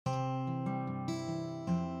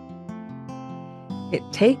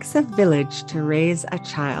It takes a village to raise a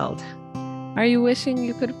child. Are you wishing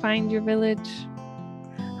you could find your village?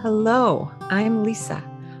 Hello, I'm Lisa,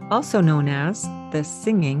 also known as the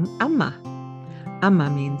singing Amma. Amma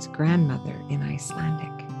means grandmother in Icelandic.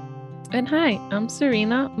 And hi, I'm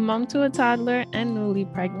Serena, mom to a toddler and newly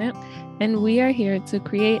pregnant, and we are here to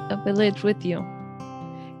create a village with you.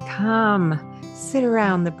 Come, sit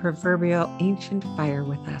around the proverbial ancient fire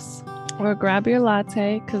with us. Or grab your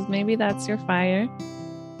latte, because maybe that's your fire.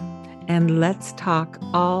 And let's talk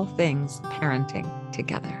all things parenting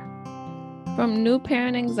together. From new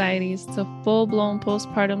parent anxieties to full-blown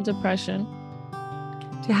postpartum depression,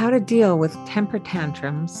 to how to deal with temper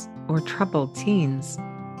tantrums or troubled teens.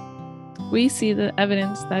 We see the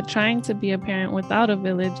evidence that trying to be a parent without a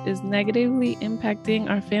village is negatively impacting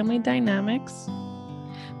our family dynamics,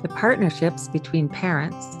 the partnerships between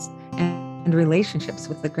parents and relationships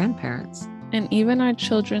with the grandparents, and even our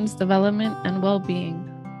children's development and well-being.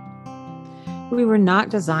 We were not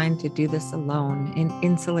designed to do this alone in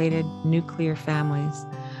insulated nuclear families,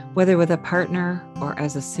 whether with a partner or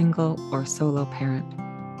as a single or solo parent.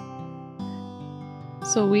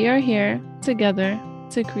 So we are here together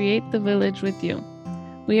to create the village with you.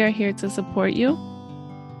 We are here to support you,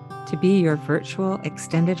 to be your virtual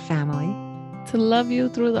extended family, to love you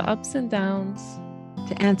through the ups and downs,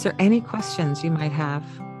 to answer any questions you might have,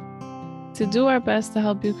 to do our best to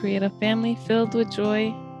help you create a family filled with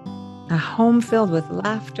joy, a home filled with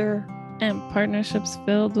laughter, and partnerships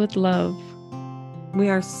filled with love. We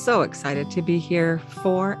are so excited to be here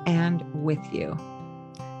for and with you.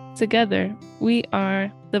 Together, we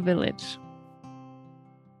are the village.